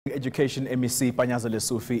Education MEC Panyaza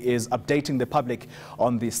Lesufi is updating the public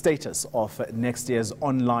on the status of next year's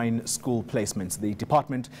online school placements. The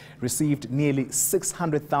department received nearly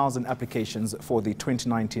 600,000 applications for the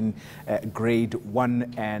 2019 grade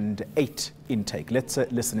 1 and 8 intake. Let's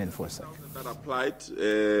listen in for a second. That applied,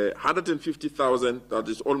 150,000, that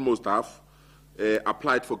is almost half,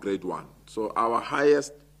 applied for grade 1. So our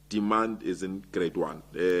highest demand is in grade 1.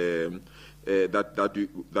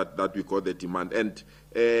 That we call the demand, and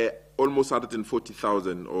almost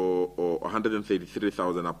 140,000 or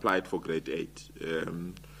 133,000 applied for grade 8.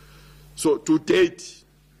 So to date,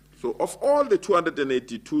 so of all the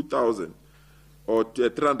 282,000 or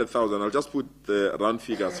 300,000, I'll just put the round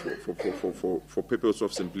figures for purpose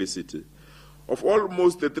of simplicity. Of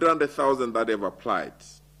almost the 300,000 that have applied,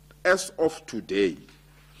 as of today,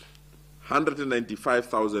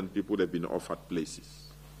 195,000 people have been offered places.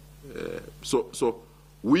 So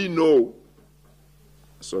we know,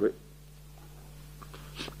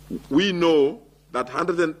 we know that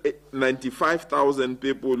 195,000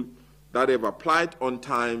 people that have applied on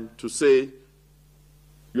time to say,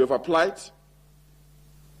 you have applied,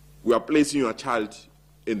 we are placing your child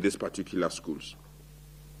in these particular schools.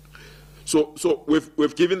 So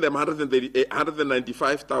we've given them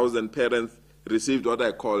 195,000 parents received what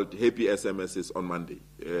I called happy SMSs on Monday,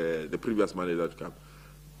 the previous Monday that came.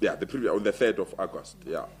 Yeah, on the 3rd of August.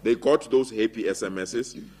 Yeah, they got those happy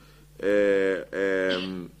SMSs,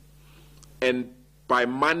 and by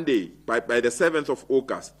Monday, by the 7th of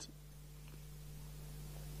August,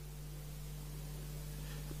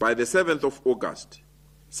 by the 7th of August,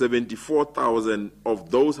 74,000 of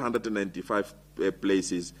those 195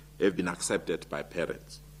 places have been accepted by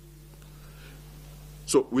parents.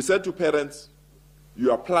 So we said to parents,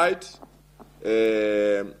 you applied.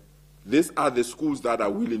 These are the schools that are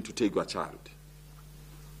willing to take your child.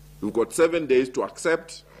 You've got 7 days to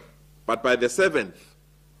accept, but by the 7th,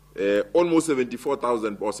 almost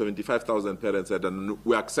 74,000 or 75,000 parents said, and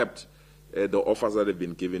we accept the offers that have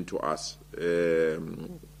been given to us.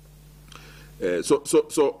 So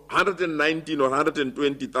 119 or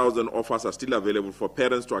 120,000 offers are still available for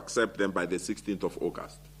parents to accept them by the 16th of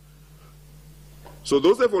August. So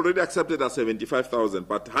those have already accepted are 75,000,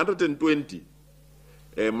 but 120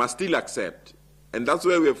 must still accept. And that's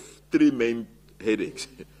where we have three main headaches.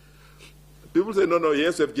 People say, no,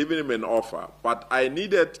 yes, we've given him an offer, but I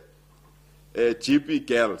needed GP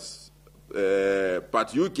girls,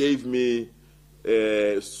 but you gave me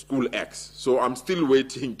school X. So I'm still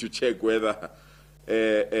waiting to check whether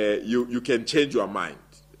you can change your mind.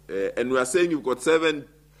 And we are saying you've got 7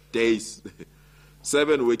 days,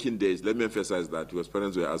 7 working days. Let me emphasize that because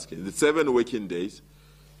parents were asking. The 7 working days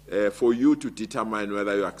for you to determine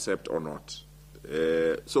whether you accept or not.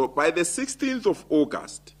 So by the 16th of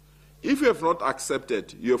August, if you have not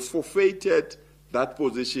accepted, you have forfeited that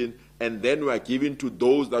position, and then we are giving to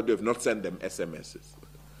those that have not sent them SMSs.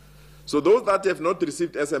 So those that have not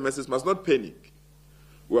received SMSs must not panic.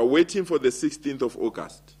 We are waiting for the 16th of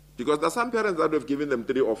August. Because there are some parents that have given them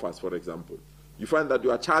 3 offers, for example. You find that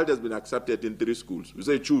your child has been accepted in 3 schools. You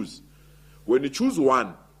say choose. When you choose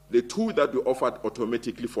one, the 2 that we offered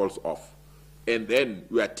automatically falls off. And then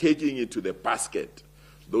we are taking it to the basket.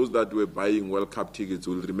 Those that were buying World Cup tickets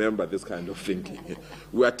will remember this kind of thinking.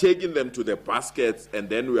 We are taking them to the baskets, and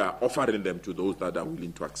then we are offering them to those that are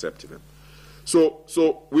willing to accept them. So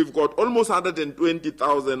we've got almost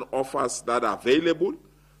 120,000 offers that are available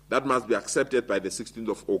that must be accepted by the 16th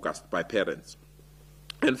of August by parents.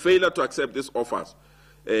 And failure to accept these offers,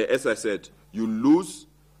 as I said, you lose,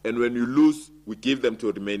 and when you lose, we give them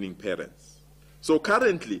to remaining parents. So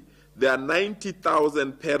currently, there are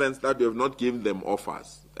 90,000 parents that we have not given them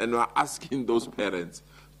offers, and we are asking those parents,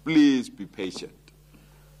 please be patient.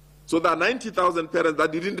 So there are 90,000 parents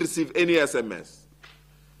that didn't receive any SMS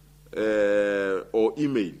or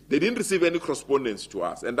email. They didn't receive any correspondence to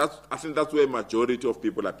us, and I think that's where majority of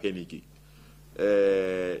people are panicking.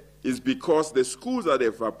 Is because the schools that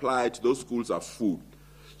have applied, those schools are full.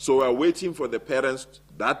 So we're waiting for the parents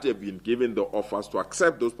that have been given the offers to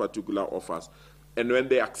accept those particular offers. And when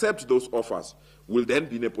they accept those offers, we'll then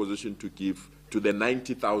be in a position to give to the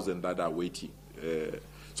 90,000 that are waiting.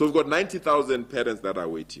 So we've got 90,000 parents that are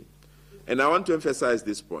waiting. And I want to emphasize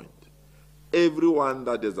this point. Everyone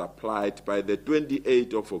that has applied by the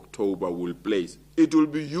 28th of October will place. It will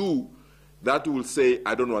be you that will say,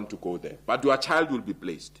 I don't want to go there. But your child will be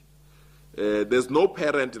placed. There's no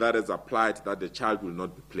parent that has applied that the child will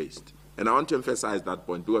not be placed. And I want to emphasize that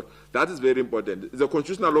point because that is very important. It's a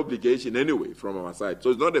constitutional obligation anyway from our side,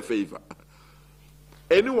 so it's not a favor.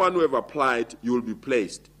 Anyone who have applied, you will be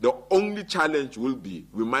placed. The only challenge will be,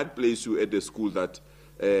 we might place you at a school that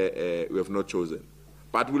we have not chosen.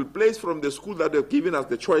 But we'll place from the school that they've given us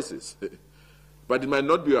the choices. But it might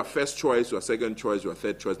not be your first choice, your second choice, your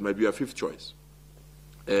third choice, it might be your fifth choice.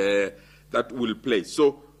 That will place.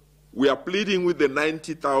 So we are pleading with the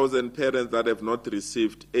 90,000 parents that have not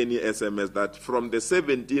received any SMS that from the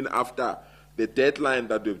 17 after the deadline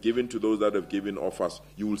that we've given to those that have given offers,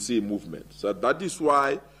 you will see movement. So that is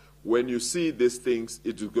why when you see these things,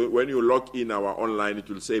 when you log in our online, it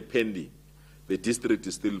will say pending. The district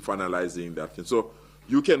is still finalizing that thing. So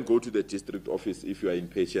you can go to the district office if you are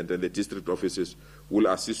impatient, and the district offices will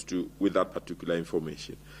assist you with that particular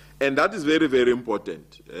information. And that is very, very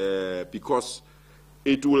important because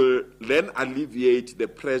it will then alleviate the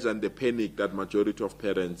pressure and the panic that majority of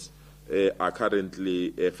parents are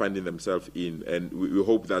currently finding themselves in. And we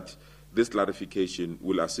hope that this clarification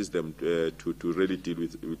will assist them to really deal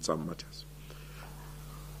with some matters.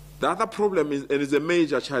 The other problem is, and it's a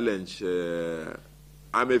major challenge,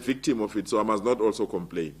 I'm a victim of it, so I must not also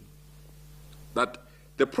complain, that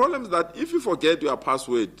the problem is that if you forget your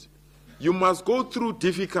password, you must go through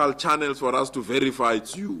difficult channels for us to verify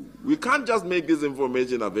it's you. We can't just make this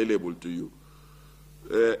information available to you.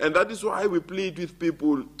 And that is why we plead with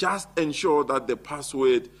people, just ensure that the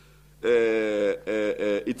password,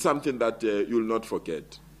 it's something that you'll not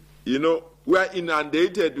forget. You know, we are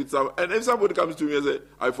inundated with some, and if somebody comes to me and says,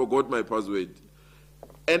 I forgot my password,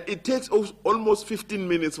 and it takes almost 15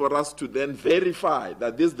 minutes for us to then verify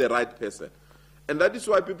that this is the right person. And that is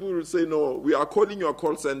why people will say, no, we are calling your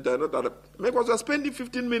call center, not that. Because we are spending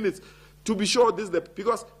 15 minutes to be sure this is the,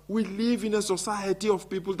 because we live in a society of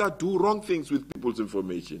people that do wrong things with people's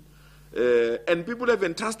information. And people have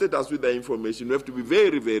entrusted us with their information. We have to be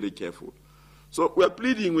very, very careful. So we are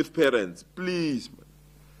pleading with parents, please.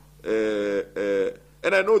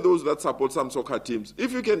 And I know those that support some soccer teams.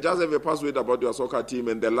 If you can just have a password about your soccer team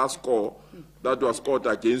and the last score that was scored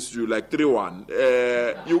against you, like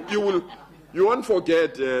 3-1, you won't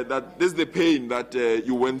forget that this is the pain that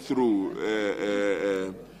you went through.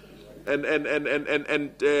 And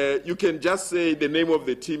you can just say the name of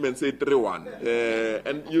the team and say 3-1.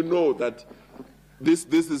 And you know that this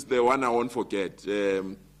is the one I won't forget.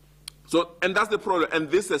 And that's the problem. And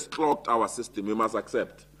this has clogged our system, we must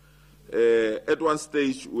accept. At one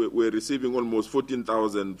stage, we're receiving almost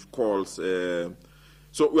 14,000 calls.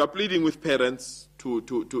 So we are pleading with parents to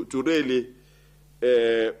really,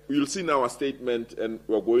 you'll see in our statement, and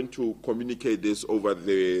we're going to communicate this over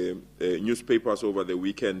the newspapers over the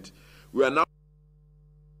weekend. We are now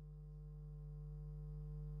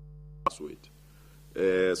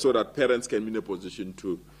so that parents can be in a position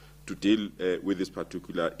to deal with this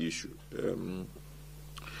particular issue.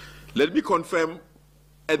 Let me confirm,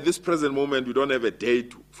 at this present moment, we don't have a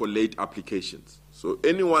date for late applications. So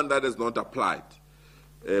anyone that has not applied,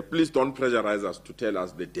 please don't pressurize us to tell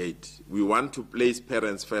us the date. We want to place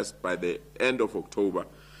parents first by the end of October.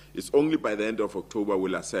 It's only by the end of October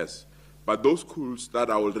we'll assess. But those schools that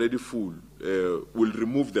are already full, will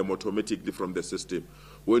remove them automatically from the system.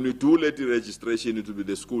 When you do late registration, it will be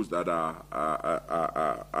the schools that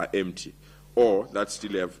are empty, or that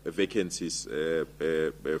still have vacancies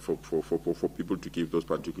for people to give those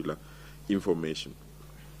particular information.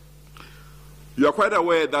 You are quite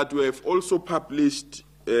aware that we have also published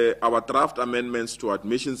our draft amendments to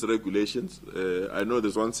admissions regulations. I know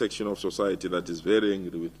there's one section of society that is very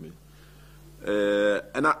angry with me.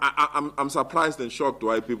 And I'm surprised and shocked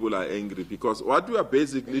why people are angry, because what we are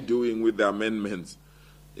basically doing with the amendments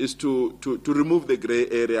is to remove the gray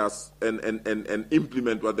areas and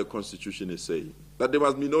implement what the Constitution is saying. That there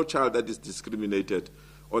must be no child that is discriminated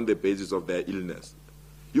on the basis of their illness.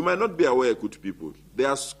 You might not be aware, good people, there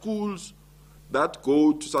are schools that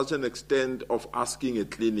go to such an extent of asking a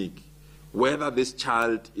clinic whether this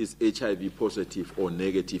child is HIV positive or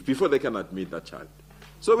negative before they can admit that child.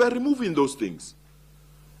 So we're removing those things.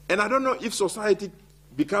 And I don't know if society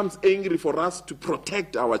becomes angry for us to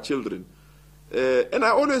protect our children. And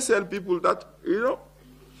I always tell people that, you know,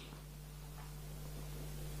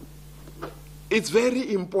 it's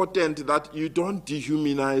very important that you don't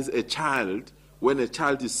dehumanize a child when a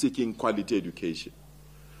child is seeking quality education.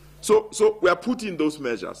 So we are putting those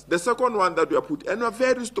measures. The second one that we are putting, and we are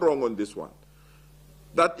very strong on this one,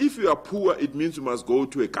 that if you are poor, it means you must go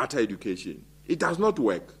to a gutter education. It does not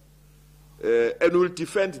work. And we'll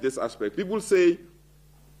defend this aspect. People say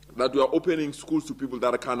that we are opening schools to people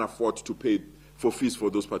that can't afford to pay for fees for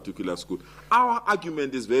those particular schools. Our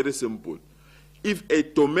argument is very simple. If a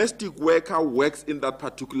domestic worker works in that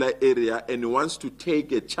particular area and wants to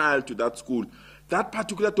take a child to that school, that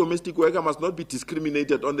particular domestic worker must not be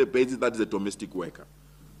discriminated on the basis that is a domestic worker.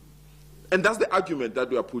 And that's the argument that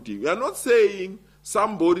we are putting. We are not saying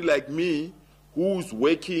somebody like me who's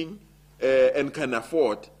working and can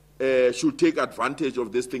afford should take advantage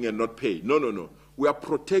of this thing and not pay. No, no, no. We are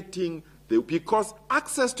protecting because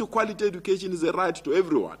access to quality education is a right to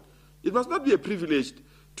everyone. It must not be a privilege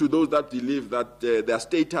to those that believe that their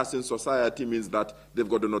status in society means that they've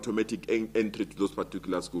got an automatic entry to those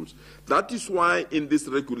particular schools. That is why in these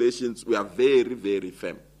regulations we are very, very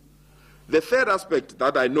firm. The third aspect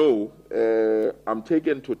that I know I'm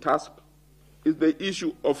taken to task is the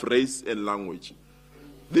issue of race and language.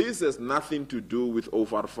 This has nothing to do with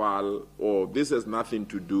overfall, or this has nothing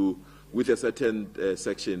to do with a certain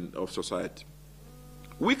section of society.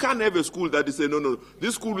 We can't have a school that is saying, no, no,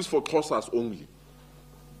 this school is for Xhosas only.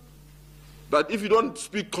 That if you don't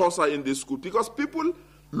speak Xhosa in this school, because people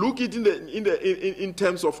look it in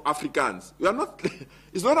terms of Afrikaans. We are not.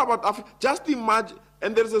 It's not about Africa. Just imagine.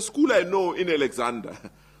 And there's a school I know in Alexander.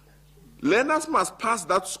 Learners must pass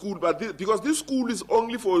that school, but because this school is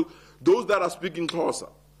only for those that are speaking Xhosa,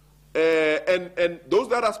 and those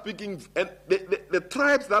that are speaking, and the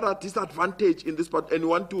tribes that are disadvantaged in this part, and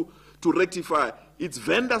want to rectify. It's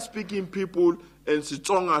Venda-speaking people and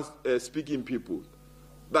Setsonga speaking people.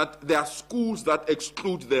 That there are schools that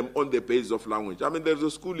exclude them on the basis of language. I mean, there's a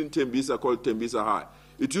school in Tembisa called Tembisa High.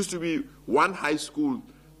 It used to be one high school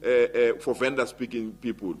for Venda-speaking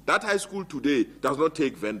people. That high school today does not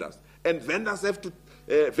take vendors. And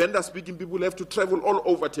Venda-speaking people have to travel all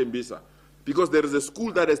over Tembisa because there is a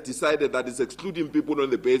school that has decided that is excluding people on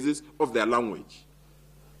the basis of their language.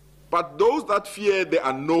 But those that fear the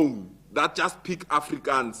unknown, that just pick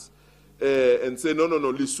Afrikaans, and say, no, no,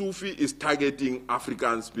 no, Lesufi is targeting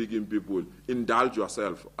African-speaking people. Indulge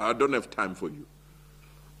yourself. I don't have time for you.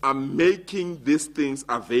 I'm making these things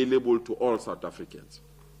available to all South Africans.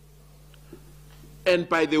 And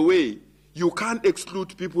by the way, you can't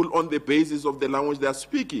exclude people on the basis of the language they are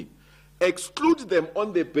speaking. Exclude them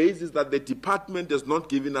on the basis that the department has not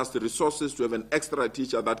given us the resources to have an extra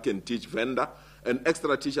teacher that can teach Venda, an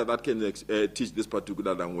extra teacher that can teach this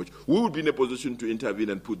particular language. We will be in a position to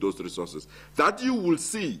intervene and put those resources. That you will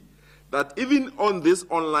see that even on this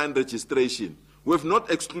online registration, we have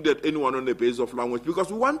not excluded anyone on the basis of language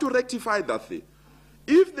because we want to rectify that thing.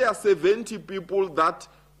 If there are 70 people that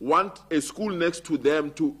want a school next to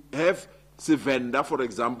them to have Sivenda, for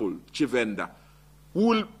example, Chivenda, we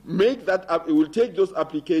will make that up, we will take those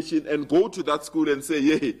applications and go to that school and say,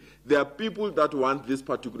 hey, there are people that want this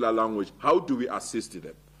particular language. How do we assist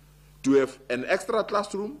them? Do we have an extra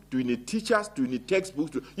classroom? Do we need teachers? Do we need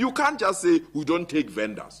textbooks? You can't just say, we don't take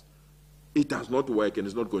vendors. It does not work and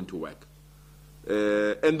it's not going to work.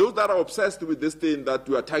 And those that are obsessed with this thing that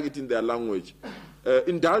we are targeting their language,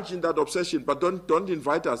 indulge in that obsession, but don't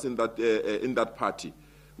invite us in that party.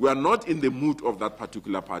 We are not in the mood of that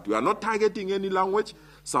particular party. We are not targeting any language.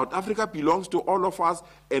 South Africa belongs to all of us,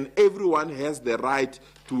 and everyone has the right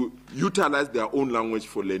to utilize their own language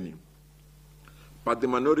for learning. But the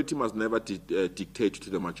minority must never dictate to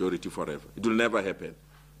the majority forever. It will never happen.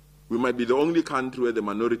 We might be the only country where the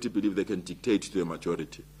minority believe they can dictate to the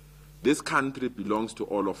majority. This country belongs to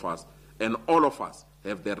all of us, and all of us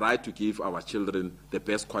have the right to give our children the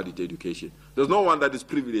best quality education. There's no one that is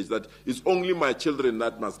privileged, that it's only my children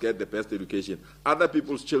that must get the best education. Other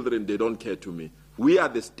people's children, they don't care to me. We are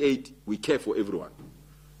the state, we care for everyone.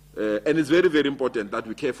 And it's very, very important that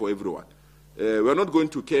we care for everyone. We're not going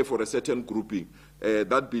to care for a certain grouping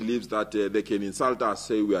that believes that they can insult us,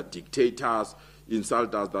 say we are dictators,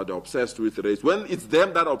 insult us that are obsessed with race. When it's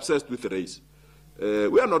them that are obsessed with race.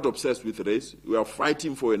 We are not obsessed with race. We are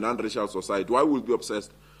fighting for a non-racial society. Why would we be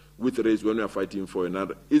obsessed with race when we are fighting for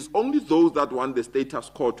another? It's only those that want the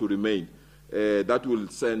status quo to remain that will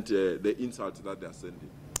send the insults that they are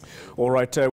sending. All right.